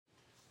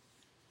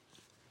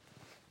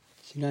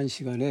지난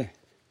시간에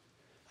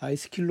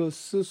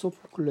아이스킬로스,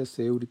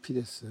 소포클레스,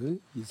 에우리피데스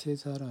이 세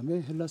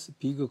사람의 헬라스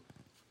비극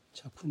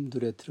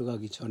작품들에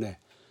들어가기 전에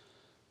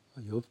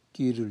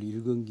욥기를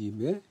읽은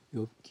김에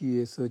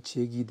욥기에서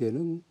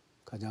제기되는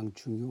가장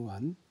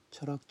중요한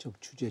철학적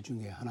주제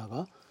중에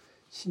하나가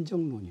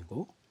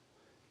신정론이고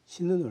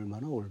신은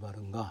얼마나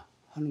올바른가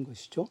하는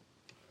것이죠.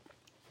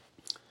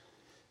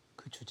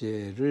 그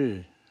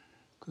주제를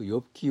그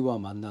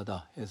욥기와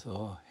만나다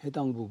해서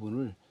해당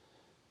부분을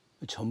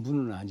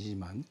전부는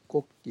아니지만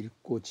꼭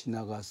읽고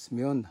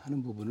지나갔으면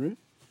하는 부분을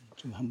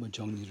좀 한번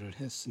정리를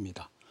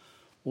했습니다.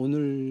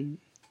 오늘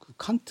그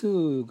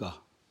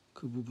칸트가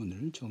그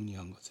부분을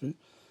정리한 것을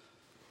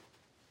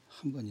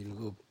한번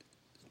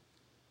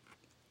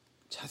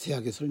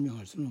자세하게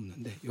설명할 수는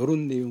없는데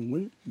이런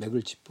내용을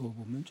맥을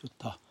짚어보면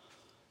좋다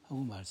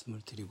하고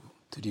말씀을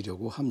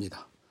드리려고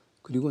합니다.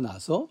 그리고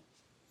나서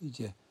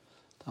이제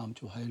다음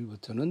주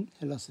화요일부터는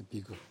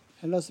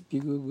헬라스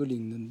비극을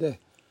읽는데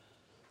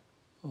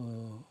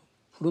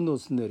브루노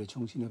스넬의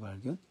정신의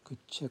발견 그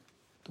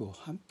책도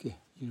함께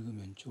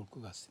읽으면 좋을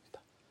것 같습니다.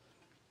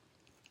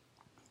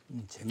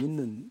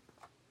 재밌는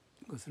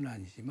것은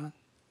아니지만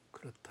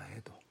그렇다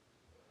해도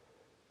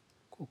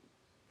꼭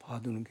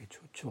봐두는 게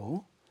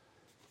좋죠.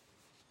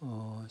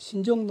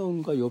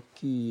 신정론과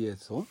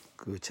욥기에서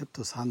그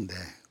챕터 4인데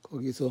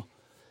거기서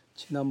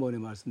지난번에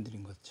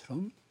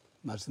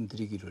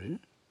말씀드리기를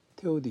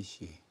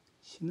테오디시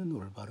신은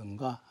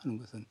올바른가 하는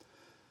것은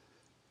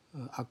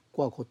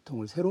악과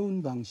고통을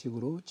새로운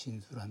방식으로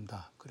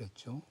진술한다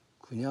그랬죠.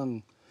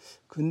 그냥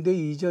근대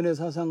이전의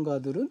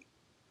사상가들은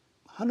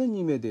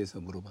하느님에 대해서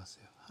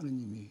물어봤어요.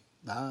 하느님이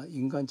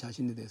인간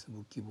자신에 대해서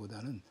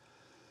묻기보다는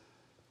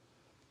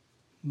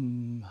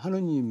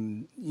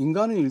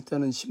인간은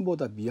일단은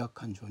신보다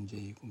미약한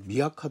존재이고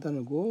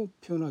미약하다고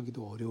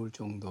표현하기도 어려울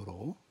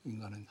정도로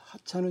인간은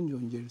하찮은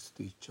존재일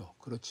수도 있죠.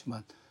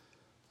 그렇지만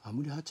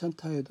아무리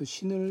하찮다 해도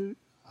신을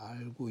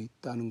알고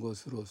있다는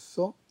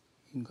것으로서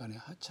인간의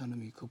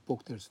하찮음이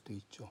극복될 수도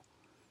있죠.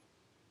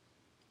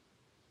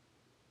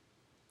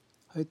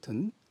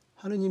 하여튼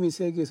하느님이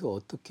세계에서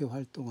어떻게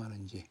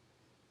활동하는지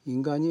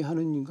인간이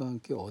하느님과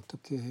함께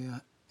어떻게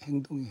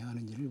행동해야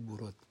하는지를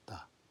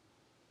물었다.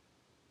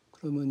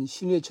 그러면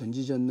신의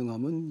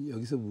전지전능함은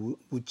여기서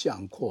묻지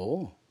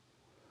않고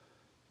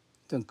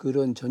일단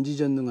그런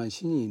전지전능한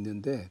신이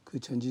있는데 그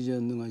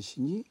전지전능한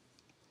신이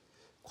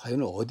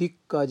과연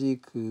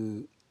어디까지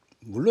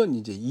물론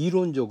이제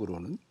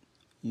이론적으로는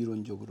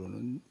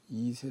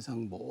이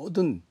세상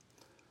모든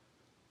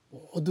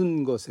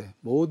것에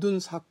모든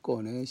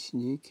사건에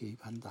신이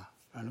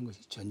개입한다라는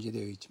것이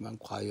전제되어 있지만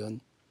과연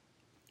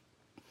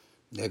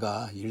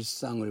내가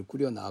일상을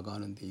꾸려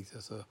나가는 데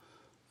있어서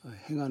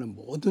행하는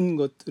모든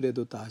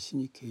것들에도 다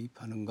신이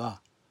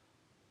개입하는가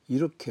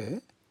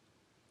이렇게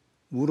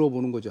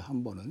물어보는 거죠.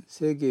 한 번은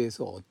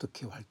세계에서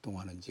어떻게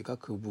활동하는지가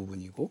그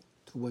부분이고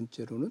두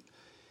번째로는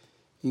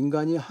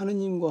인간이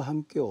하느님과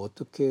함께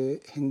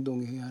어떻게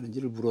행동해야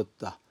하는지를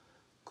물었다.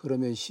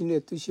 그러면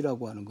신의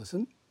뜻이라고 하는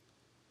것은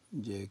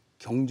이제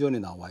경전에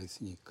나와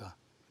있으니까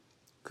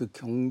그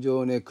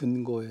경전의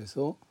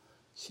근거에서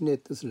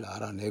신의 뜻을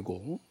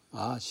알아내고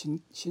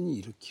신이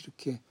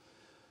이렇게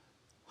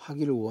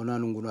하기를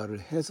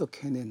원하는구나를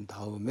해석해낸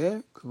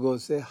다음에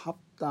그것에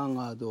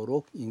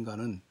합당하도록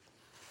인간은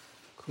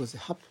그것에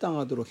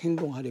합당하도록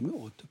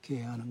행동하려면 어떻게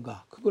해야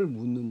하는가 그걸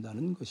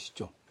묻는다는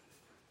것이죠.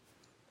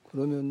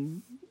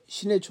 그러면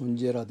신의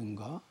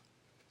존재라든가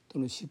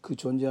또는 그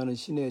존재하는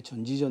신의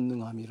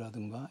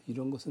전지전능함이라든가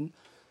이런 것은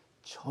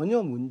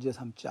전혀 문제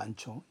삼지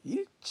않죠.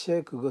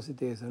 일체 그것에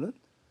대해서는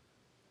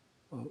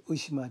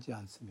의심하지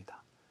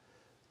않습니다.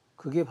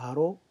 그게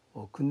바로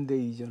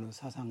근대 이전의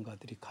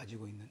사상가들이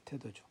가지고 있는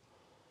태도죠.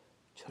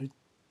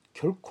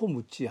 결코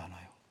묻지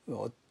않아요.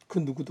 그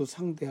누구도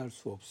상대할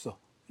수 없어.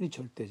 이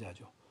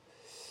절대자죠.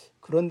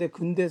 그런데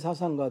근대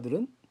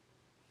사상가들은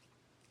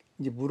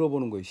이제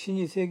물어보는 거예요.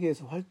 신이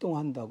세계에서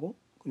활동한다고?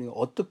 그러니까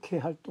어떻게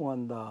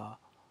활동한다고를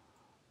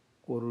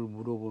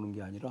물어보는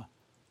게 아니라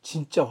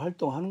진짜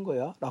활동하는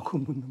거야? 라고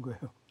묻는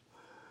거예요.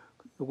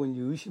 이건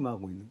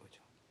의심하고 있는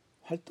거죠.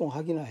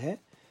 활동하기나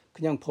해?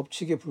 그냥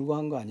법칙에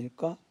불과한 거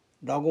아닐까?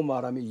 라고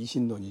말하면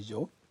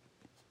이신론이죠.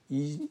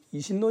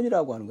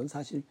 이신론이라고 하는 건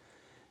사실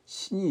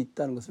신이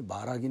있다는 것을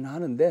말하기는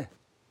하는데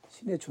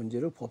신의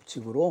존재를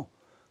법칙으로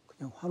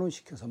그냥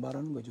환원시켜서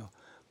말하는 거죠.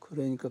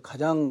 그러니까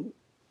가장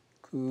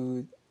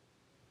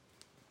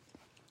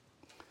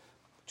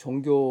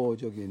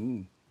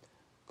종교적인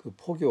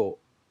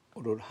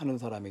포교를 하는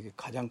사람에게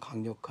가장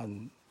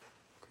강력한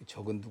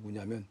적은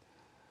누구냐면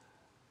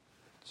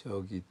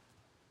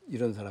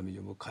이런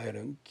사람이죠.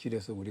 가야는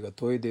길에서 우리가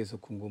도에 대해서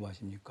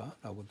궁금하십니까?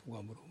 라고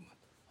누가 물어보면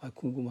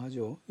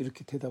궁금하죠.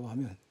 이렇게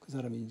대답하면 그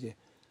사람이 이제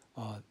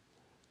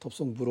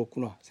덥석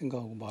물었구나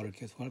생각하고 말을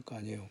계속 할 거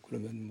아니에요.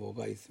 그러면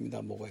뭐가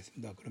있습니다.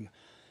 그러면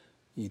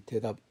이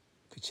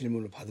그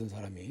질문을 받은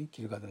사람이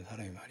길 가던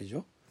사람이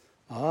말이죠.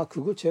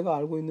 그거 제가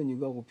알고 있는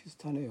이거하고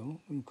비슷하네요.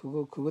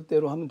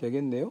 그것대로 하면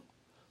되겠네요.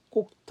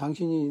 꼭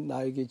당신이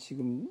나에게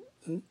지금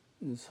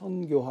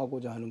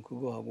선교하고자 하는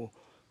그거하고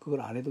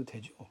그걸 안 해도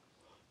되죠.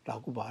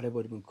 라고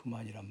말해버리면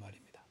그만이란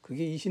말입니다.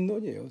 그게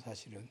이신론이에요,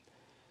 사실은.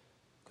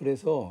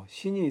 그래서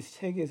신이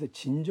세계에서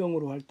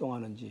진정으로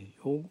활동하는지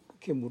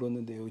요렇게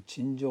물었는데요.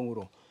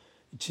 진정으로,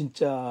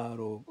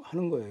 진짜로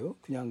하는 거예요.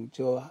 그냥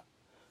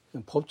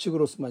그냥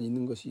법칙으로서만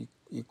있는 것이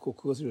있고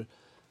그것을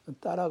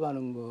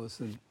따라가는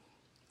것은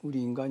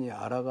우리 인간이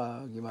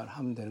알아가기만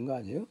하면 되는 거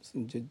아니에요?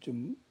 이제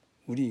좀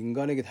우리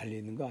인간에게 달려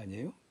있는 거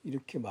아니에요?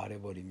 이렇게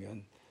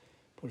말해버리면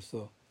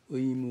벌써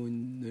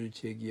의문을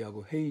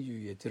제기하고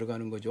회의주의에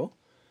들어가는 거죠.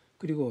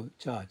 그리고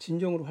자,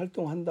 진정으로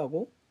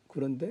활동한다고?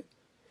 그런데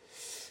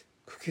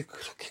그게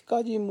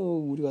그렇게까지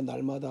우리가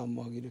날마다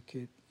막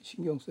이렇게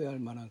신경 써야 할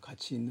만한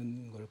가치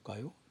있는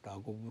걸까요?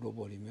 라고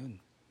물어버리면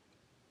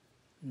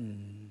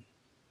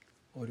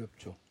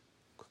어렵죠.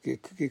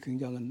 그게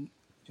굉장한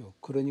거죠.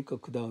 그러니까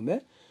그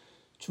다음에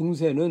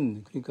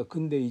중세는, 그러니까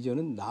근대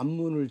이전은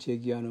난문을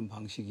제기하는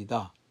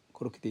방식이다.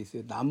 그렇게 돼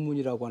있어요.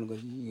 난문이라고 하는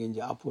것이 이게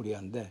이제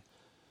아포리아인데,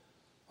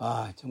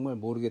 정말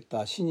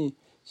모르겠다. 신이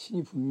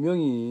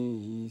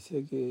분명히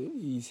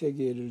이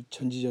세계를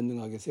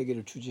전지전능하게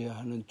세계를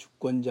주재하는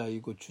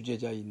주권자이고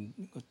주재자인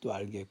것도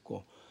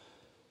알겠고,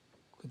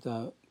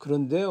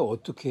 그런데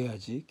어떻게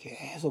해야지?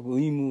 계속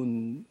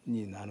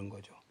의문이 나는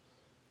거죠.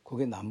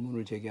 그게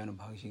난문을 제기하는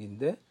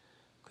방식인데,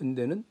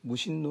 근대는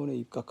무신론에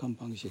입각한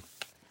방식.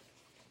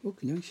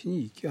 그냥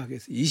신이 있게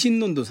하겠어요.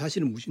 이신론도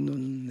사실은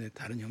무신론의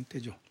다른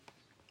형태죠.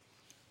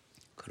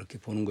 그렇게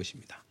보는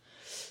것입니다.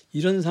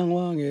 이런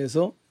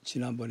상황에서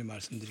지난번에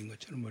말씀드린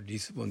것처럼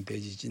리스본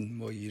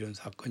대지진 이런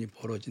사건이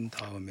벌어진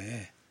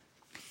다음에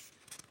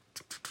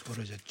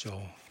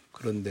벌어졌죠.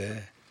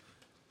 그런데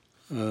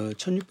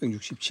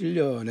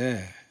 1667년에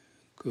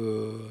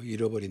그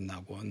잃어버린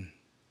낙원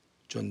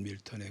존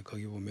밀턴의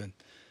거기 보면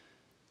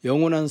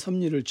영원한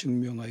섭리를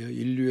증명하여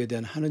인류에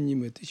대한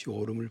하느님의 뜻이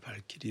옳음을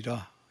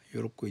밝히리라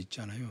요렇게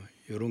있잖아요.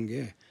 요런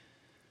게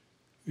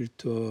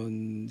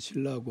밀턴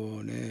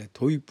신락원의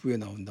도입부에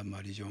나온단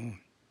말이죠.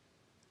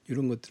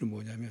 이런 것들은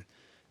뭐냐면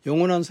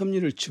영원한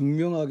섭리를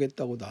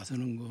증명하겠다고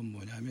나서는 건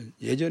뭐냐면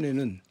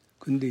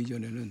근대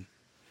이전에는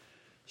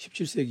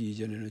 17세기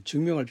이전에는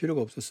증명할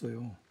필요가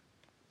없었어요.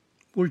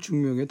 뭘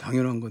증명해?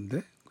 당연한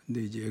건데.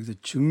 근데 이제 여기서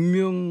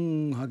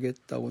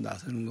증명하겠다고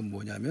나서는 건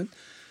뭐냐면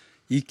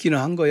있기는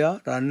한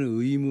거야? 라는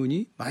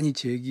의문이 많이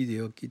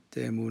제기되었기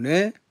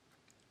때문에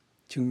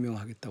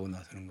증명하겠다고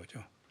나서는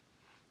거죠.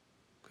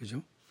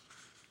 그죠?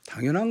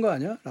 당연한 거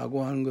아니야?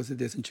 라고 하는 것에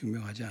대해서는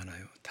증명하지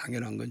않아요.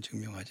 당연한 건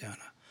증명하지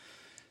않아.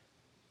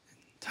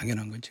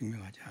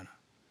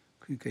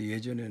 그러니까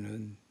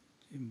예전에는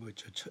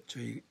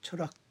저희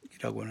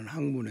철학이라고 하는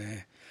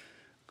학문의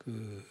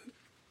그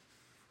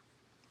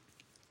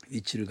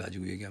위치를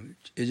가지고 얘기하면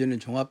예전엔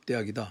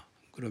종합대학이다.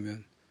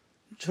 그러면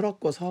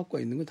철학과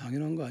사학과 있는 건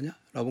당연한 거 아니야?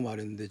 라고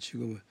말했는데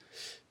지금은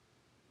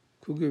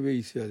그게 왜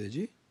있어야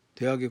되지?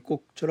 대학에서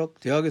꼭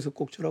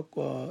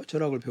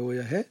철학을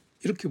배워야 해?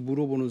 이렇게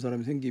물어보는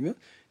사람이 생기면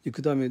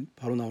그 다음에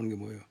바로 나오는 게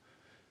뭐예요?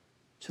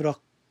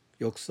 철학,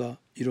 역사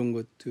이런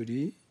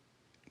것들이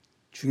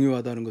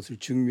중요하다는 것을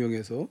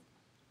증명해서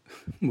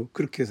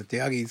그렇게 해서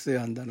대학에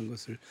있어야 한다는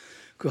것을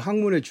그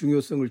학문의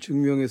중요성을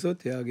증명해서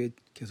대학에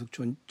계속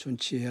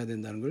존치해야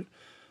된다는 걸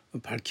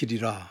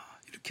밝히리라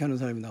이렇게 하는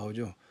사람이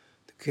나오죠.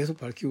 계속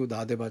밝히고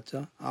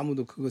나대봤자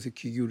아무도 그것에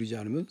귀 기울이지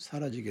않으면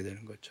사라지게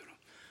되는 것처럼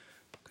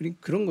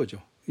그런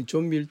거죠.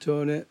 존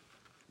밀턴의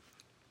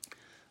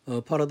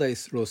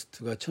파라다이스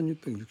로스트가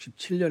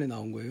 1667년에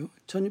나온 거예요.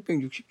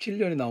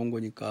 1667년에 나온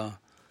거니까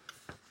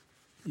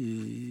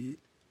이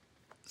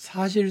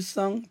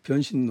사실상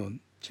변신론,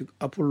 즉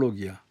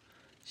아폴로기아,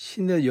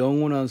 신의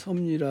영원한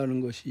섭리라는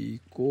것이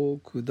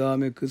있고 그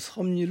다음에 그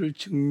섭리를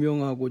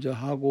증명하고자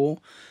하고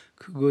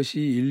그것이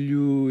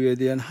인류에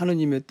대한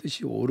하느님의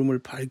뜻이 옳음을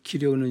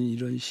밝히려는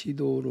이런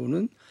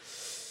시도로는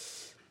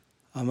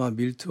아마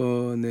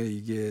밀턴의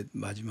이게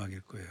마지막일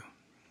거예요.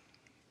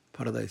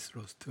 파라다이스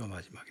로스트가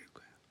마지막일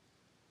거예요.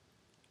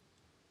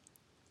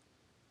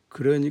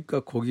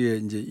 그러니까 거기에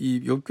이제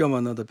이 욥기와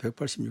만나다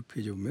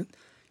 186페이지 보면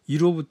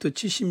이로부터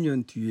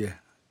 70년 뒤에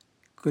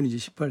그건 이제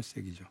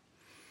 18세기죠.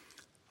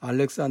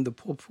 알렉산더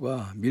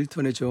포프가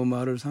밀턴의 저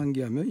말을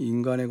상기하며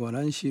인간에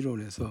관한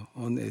시론에서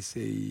On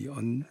Essay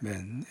on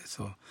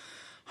Man에서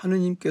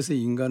하느님께서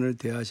인간을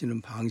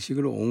대하시는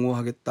방식을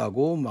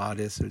옹호하겠다고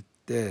말했을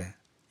때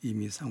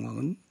이미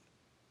상황은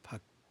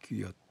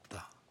바뀌어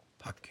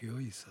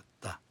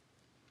있었다.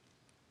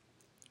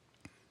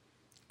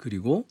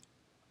 그리고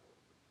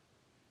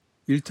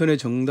밀턴의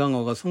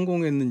정당화가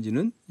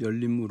성공했는지는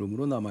열린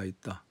물음으로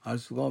남아있다. 알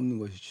수가 없는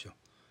것이죠.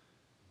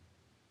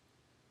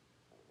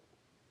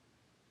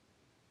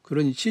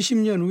 그러니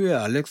 70년 후에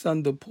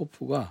알렉산더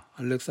포프가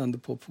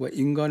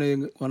인간에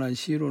관한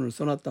시론을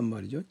써놨단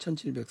말이죠.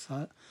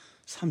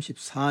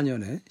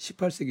 1734년에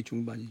 18세기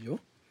중반이죠.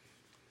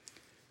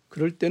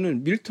 그럴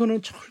때는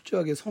밀턴은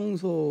철저하게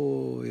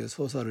성서의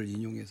서사를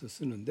인용해서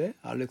쓰는데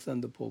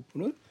알렉산더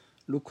포프는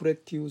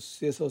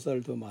루크레티우스의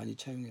서사를 더 많이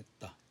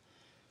차용했다.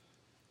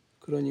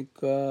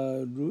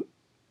 그러니까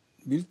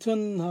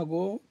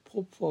밀턴하고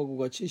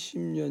포프하고가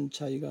 70년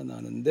차이가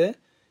나는데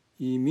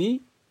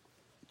이미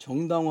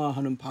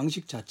정당화하는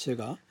방식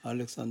자체가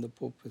알렉산더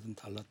포프에서는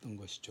달랐던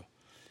것이죠.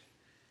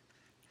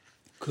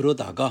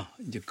 그러다가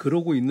이제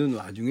그러고 있는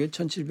와중에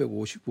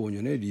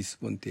 1755년에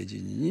리스본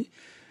대지진이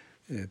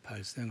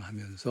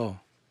발생하면서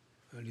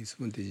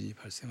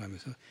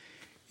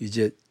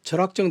이제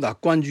철학적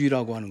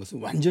낙관주의라고 하는 것은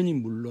완전히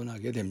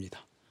물러나게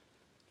됩니다.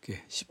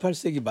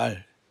 18세기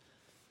말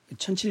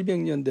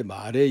 1700년대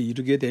말에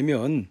이르게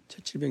되면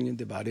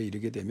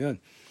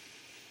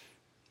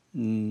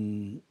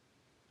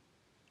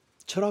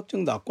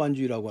철학적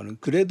낙관주의라고 하는,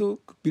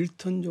 그래도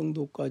밀턴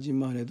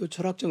정도까지만 해도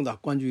철학적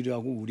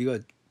낙관주의라고 우리가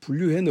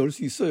분류해 넣을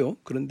수 있어요.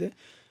 그런데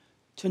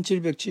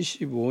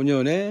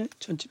 1775년에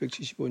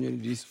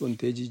리스본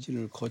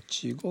대지진을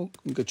거치고,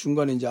 그러니까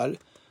중간에 이제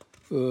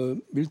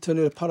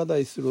밀턴의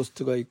파라다이스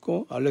로스트가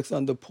있고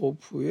알렉산더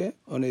포프의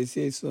An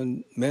Essay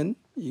on Man,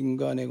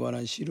 인간에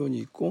관한 시론이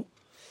있고,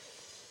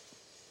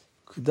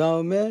 그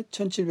다음에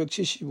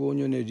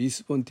 1775년에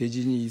리스본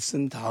대지진이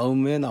있은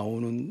다음에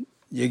나오는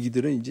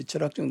얘기들은 이제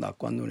철학적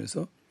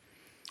낙관론에서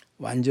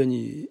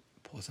완전히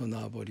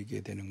벗어나 버리게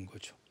되는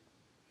거죠.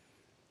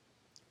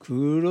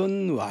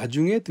 그런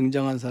와중에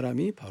등장한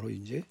사람이 바로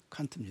이제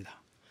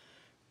칸트입니다.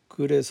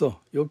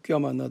 그래서 욥기와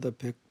만나다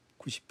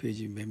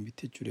 190페이지 맨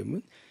밑에 줄에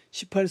보면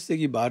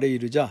 18세기 말에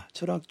이르자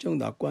철학적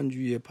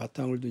낙관주의의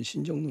바탕을 둔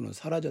신정론은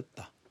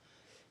사라졌다.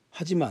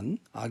 하지만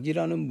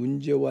악이라는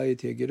문제와의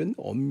대결은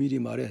엄밀히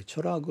말해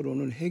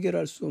철학으로는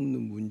해결할 수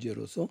없는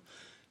문제로서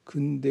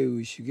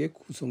근대의식의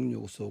구성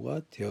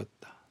요소가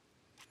되었다.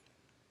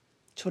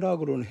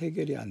 철학으로는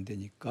해결이 안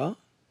되니까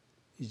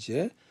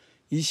이제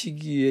이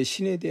시기에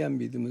신에 대한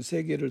믿음은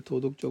세계를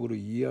도덕적으로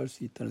이해할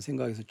수 있다는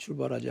생각에서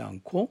출발하지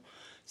않고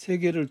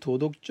세계를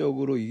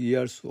도덕적으로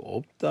이해할 수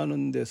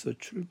없다는 데서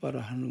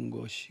출발을 하는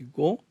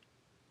것이고,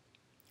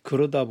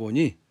 그러다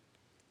보니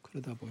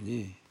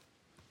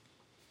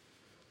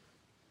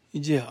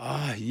이제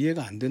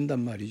이해가 안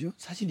된단 말이죠.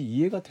 사실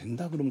이해가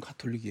된다 그러면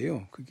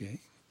가톨릭이에요. 그게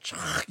쫙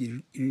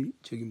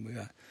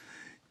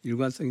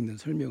일관성 있는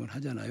설명을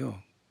하잖아요.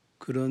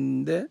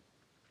 그런데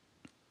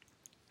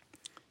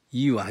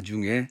이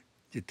와중에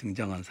이제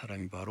등장한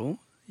사람이 바로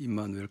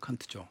임마누엘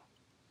칸트죠.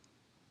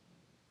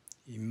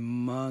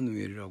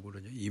 임마누엘이라고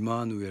그러죠.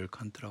 이마누엘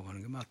칸트라고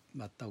하는 게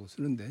맞다고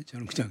쓰는데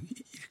저는 그냥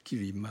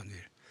읽기로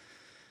임마누엘.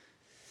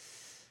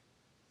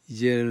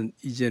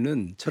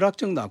 이제는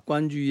철학적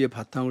낙관주의의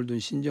바탕을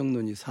둔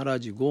신정론이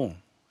사라지고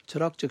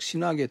철학적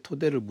신학의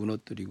토대를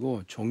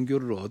무너뜨리고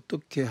종교를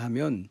어떻게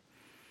하면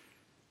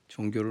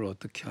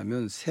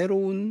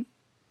새로운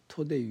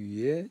토대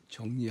위에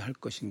정리할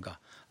것인가.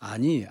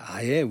 아니,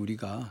 아예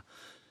우리가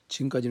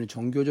지금까지는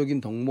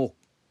종교적인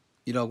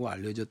덕목이라고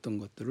알려졌던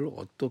것들을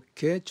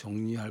어떻게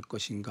정리할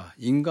것인가.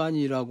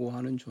 인간이라고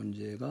하는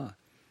존재가,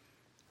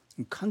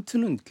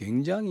 칸트는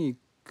굉장히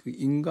그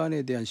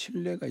인간에 대한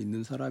신뢰가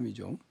있는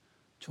사람이죠.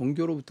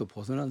 종교로부터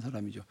벗어난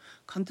사람이죠.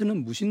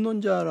 칸트는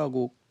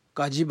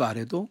무신론자라고까지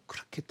말해도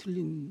그렇게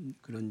틀린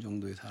그런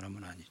정도의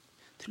사람은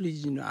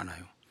틀리지는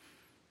않아요.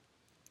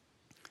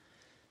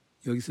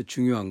 여기서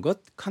중요한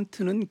것,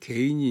 칸트는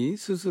개인이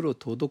스스로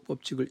도덕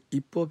법칙을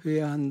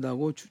입법해야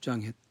한다고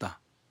주장했다.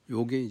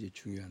 요게 이제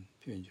중요한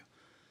표현이죠.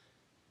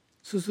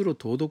 스스로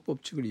도덕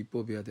법칙을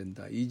입법해야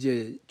된다.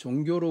 이제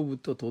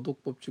종교로부터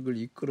도덕 법칙을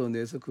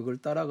이끌어내서 그걸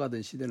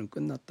따라가던 시대는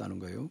끝났다는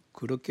거예요.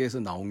 그렇게 해서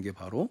나온 게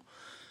바로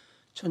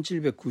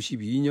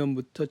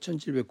 1792년부터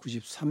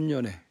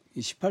 1793년에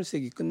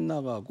 18세기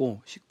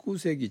끝나가고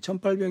 19세기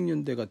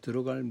 1800년대가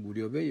들어갈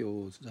무렵에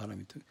요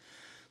사람이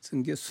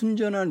쓴 게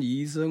순전한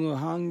이성의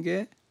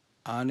한계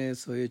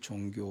안에서의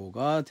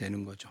종교가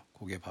되는 거죠.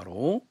 그게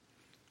바로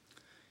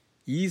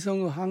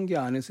이성의 한계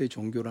안에서의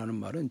종교라는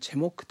말은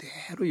제목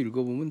그대로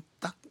읽어보면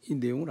딱 이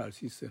내용을 알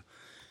수 있어요.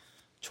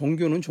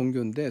 종교는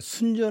종교인데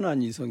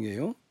순전한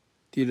이성이에요.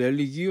 Die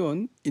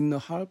Religion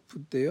innerhalb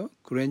der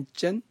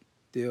Grenzen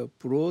der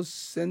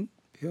bloßen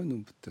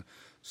Vernunft.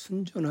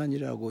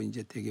 순전한이라고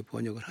이제 되게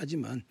번역을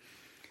하지만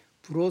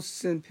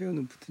bloßen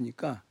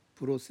Vernunft니까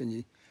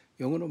bloßen이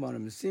영어로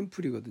말하면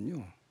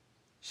심플이거든요.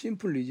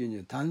 심플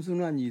리전이에요.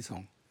 단순한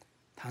이성.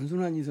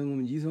 단순한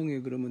이성은 이성에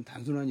그러면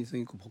단순한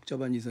이성이 있고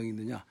복잡한 이성이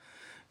있느냐?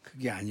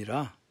 그게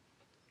아니라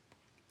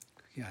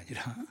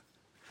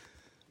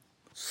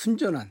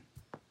순전한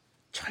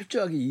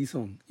철저하게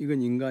이성.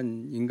 이건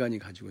인간이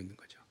가지고 있는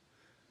거죠.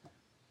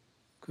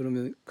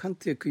 그러면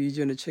칸트의 그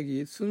이전의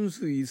책이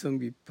순수 이성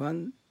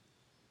비판,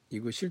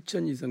 이거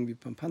실천 이성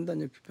비판,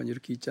 판단력 비판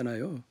이렇게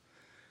있잖아요.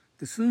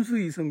 근데 순수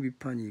이성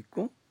비판이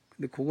있고,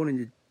 근데 그거는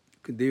이제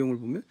그 내용을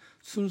보면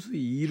순수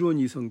이론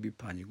이성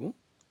비판이고,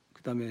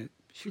 그 다음에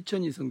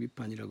실천 이성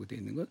비판이라고 되어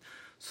있는 건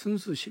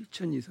순수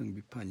실천 이성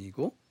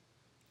비판이고,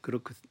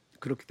 그렇게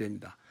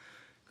됩니다.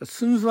 그러니까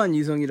순수한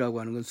이성이라고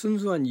하는 건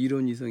순수한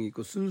이론 이성이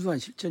있고 순수한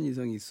실천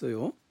이성이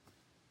있어요.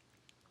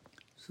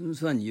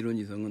 순수한 이론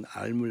이성은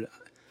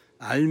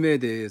알에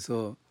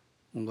대해서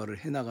뭔가를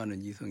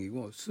해나가는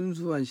이성이고,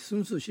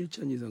 순수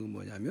실천 이성은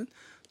뭐냐면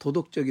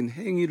도덕적인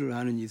행위를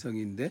하는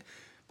이성인데,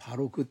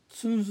 바로 그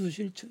순수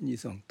실천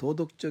이성,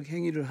 도덕적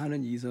행위를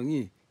하는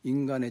이성이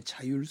인간의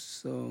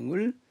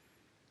자율성을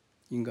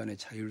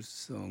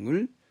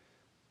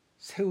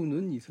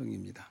세우는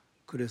이성입니다.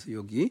 그래서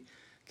여기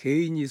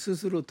개인이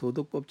스스로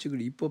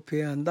도덕법칙을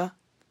입법해야 한다.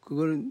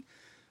 그걸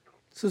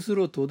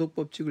스스로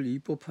도덕법칙을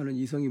입법하는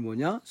이성이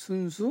뭐냐?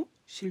 순수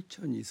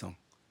실천 이성.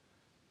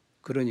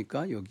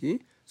 그러니까 여기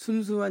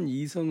순수한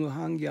이성의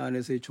한계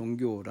안에서의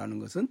종교라는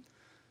것은,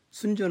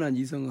 순전한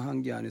이성의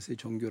한계 안에서의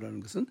종교라는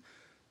것은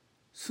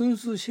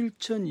순수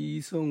실천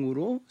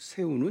이성으로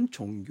세우는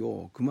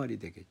종교, 그 말이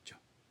되겠죠.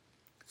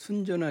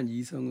 순전한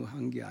이성의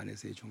한계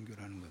안에서의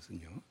종교라는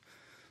것은요,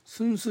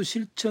 순수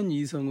실천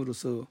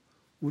이성으로서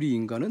우리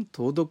인간은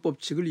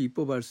도덕법칙을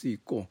입법할 수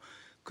있고,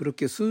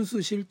 그렇게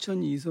순수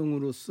실천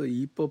이성으로서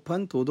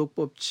입법한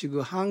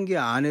도덕법칙의 한계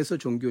안에서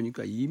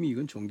종교니까 이미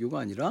이건 종교가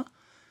아니라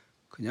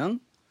그냥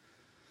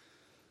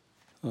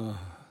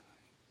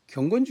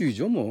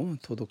경건주의죠. 뭐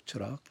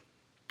도덕철학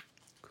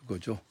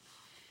그거죠.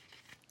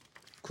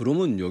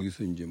 그러면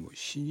여기서 이제 뭐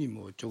신이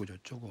뭐 어쩌고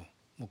저쩌고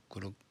뭐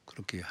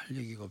그렇게 할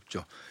얘기가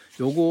없죠.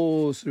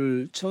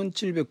 요것을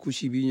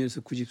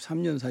 1792년에서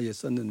 93년 사이에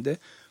썼는데,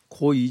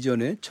 그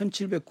이전에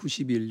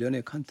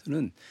 1791년에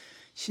칸트는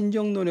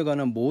신정론에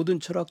관한 모든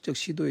철학적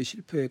시도의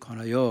실패에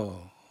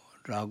관하여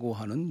라고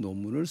하는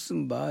논문을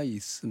쓴 바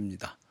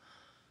있습니다.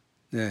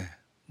 네,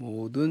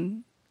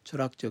 모든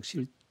철학적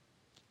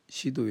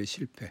시도의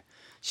실패.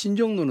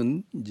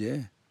 신정론은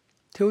이제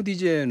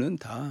테오디제는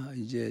다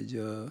이제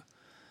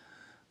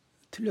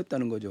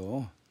틀렸다는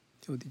거죠.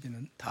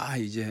 테오디제는 다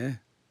이제,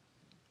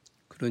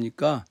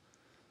 그러니까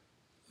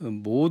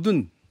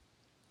모든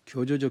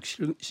교조적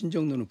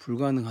신정론은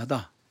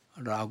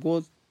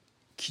불가능하다라고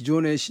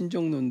기존의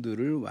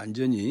신정론들을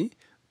완전히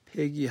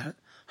폐기할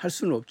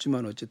수는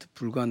없지만 어쨌든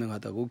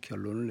불가능하다고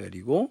결론을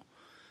내리고,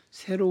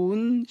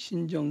 새로운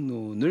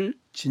신정론을,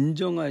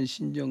 진정한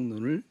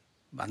신정론을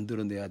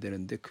만들어내야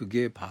되는데,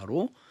 그게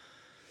바로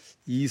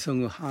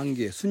이성의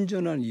한계,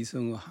 순전한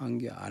이성의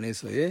한계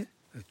안에서의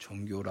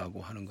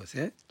종교라고 하는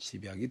것에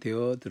집약이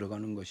되어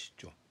들어가는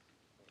것이죠.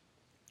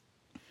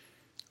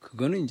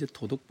 그거는 이제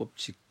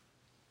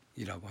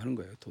도덕법칙이라고 하는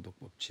거예요.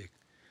 도덕법칙.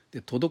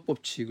 근데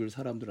도덕법칙을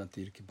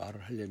사람들한테 이렇게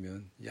말을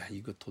하려면, 야,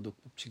 이거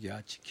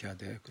도덕법칙이야, 지켜야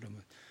돼.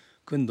 그러면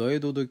그건 너의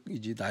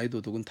도덕이지 나의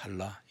도덕은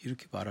달라,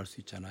 이렇게 말할 수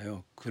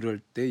있잖아요. 그럴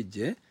때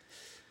이제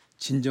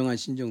진정한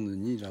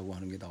신정론이라고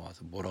하는 게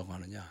나와서 뭐라고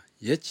하느냐,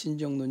 옛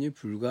신정론이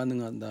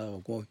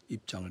불가능하다고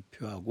입장을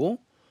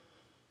표하고,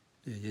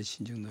 옛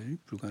신정론이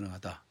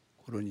불가능하다,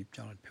 그런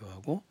입장을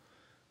표하고,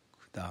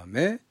 그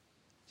다음에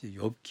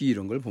엽기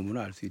이런 걸 보면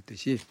알 수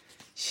있듯이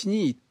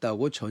신이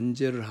있다고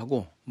전제를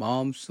하고,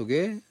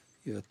 마음속에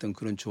어떤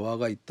그런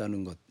조화가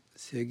있다는 것,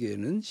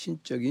 세계에는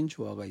신적인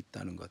조화가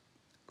있다는 것,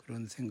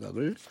 그런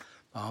생각을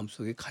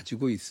마음속에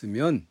가지고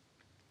있으면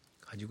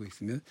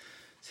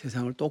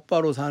세상을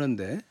똑바로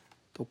사는데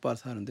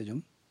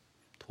좀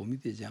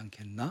도움이 되지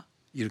않겠나,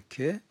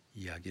 이렇게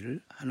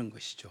이야기를 하는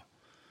것이죠.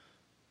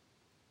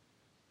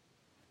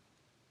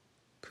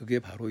 그게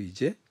바로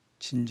이제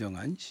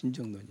진정한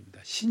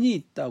신정론입니다. 신이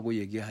있다고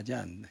얘기하지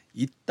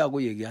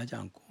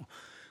않고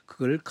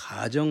그걸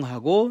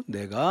가정하고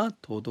내가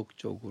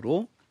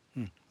도덕적으로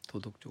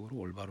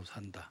올바로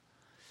산다.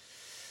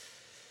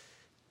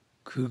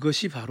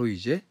 그것이 바로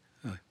이제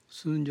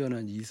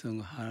순전한 이성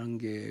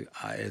한계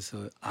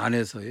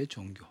안에서의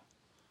종교.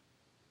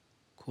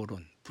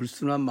 그런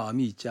불순한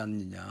마음이 있지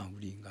않느냐,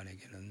 우리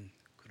인간에게는.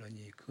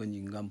 그러니 그건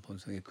인간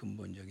본성의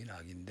근본적인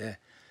악인데,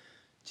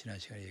 지난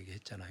시간에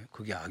얘기했잖아요.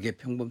 그게 악의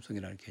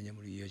평범성이라는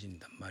개념으로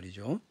이어진단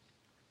말이죠.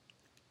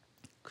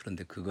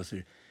 그런데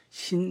그것을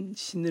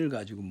신을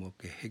가지고 뭐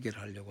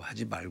해결하려고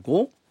하지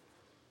말고,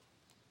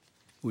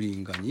 우리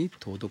인간이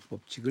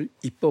도덕법칙을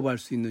입법할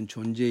수 있는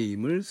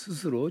존재임을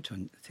스스로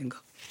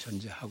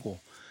전제하고,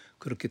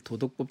 그렇게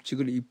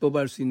도덕법칙을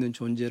입법할 수 있는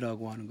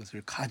존재라고 하는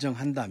것을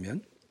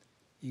가정한다면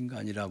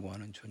인간이라고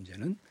하는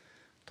존재는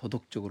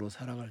도덕적으로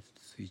살아갈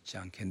수 있지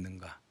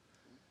않겠는가.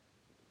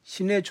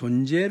 신의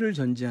존재를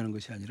전제하는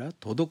것이 아니라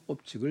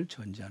도덕법칙을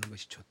전제하는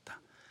것이 좋다.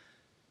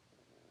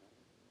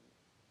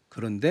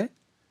 그런데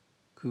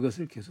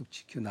그것을 계속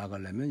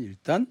지켜나가려면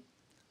일단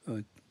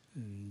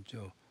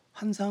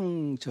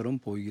환상처럼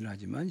보이긴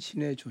하지만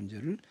신의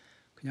존재를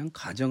그냥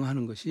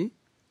가정하는 것이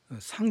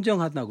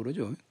상정하다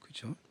그러죠.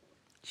 그렇죠?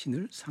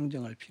 신을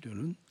상정할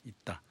필요는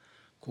있다.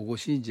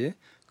 그것이 이제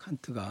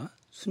칸트가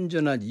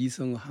순전한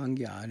이성의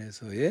한계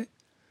안에서의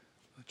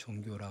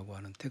종교라고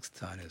하는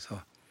텍스트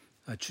안에서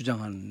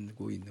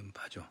주장하고 있는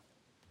바죠.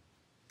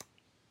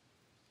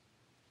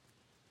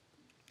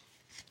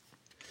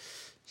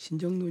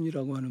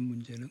 신정론이라고 하는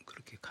문제는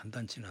그렇게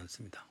간단치는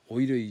않습니다.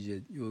 오히려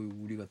이제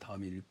우리가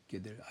다음에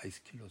읽게 될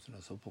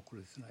아이스킬로스나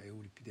소포클레스나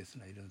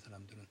에우리피데스나 이런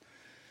사람들은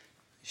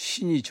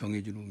신이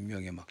정해준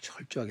운명에 막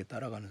철저하게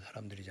따라가는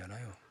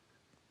사람들이잖아요.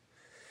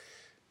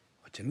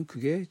 어쩌면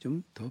그게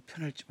좀 더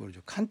편할지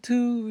모르죠.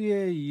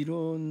 칸트의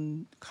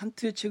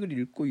책을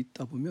읽고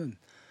있다 보면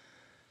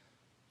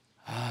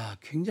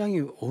굉장히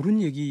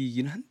옳은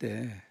얘기이긴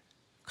한데,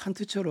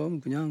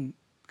 칸트처럼 그냥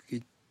그게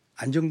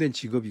안정된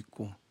직업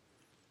있고,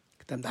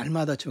 그다음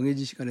날마다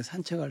정해진 시간에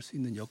산책할 수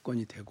있는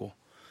여건이 되고,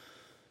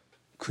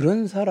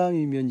 그런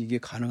사람이면 이게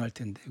가능할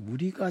텐데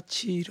우리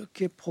같이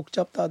이렇게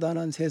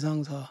복잡다단한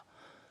세상사에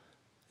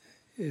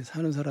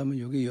사는 사람은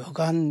여기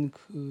여간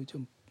그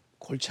좀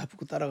골치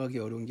아프고 따라가기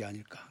어려운 게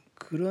아닐까,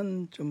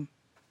 그런 좀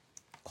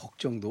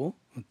걱정도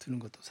드는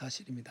것도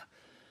사실입니다.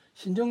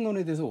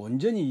 신정론에 대해서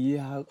온전히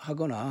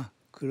이해하거나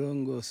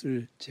그런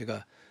것을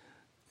제가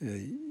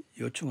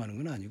요청하는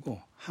건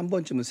아니고 한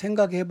번쯤은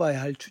생각해 봐야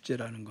할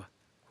주제라는 것,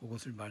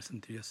 그것을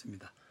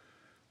말씀드렸습니다.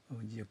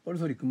 이제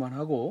뻘소리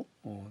그만하고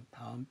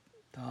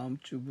다음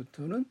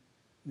주부터는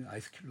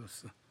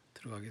아이스킬로스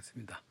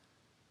들어가겠습니다.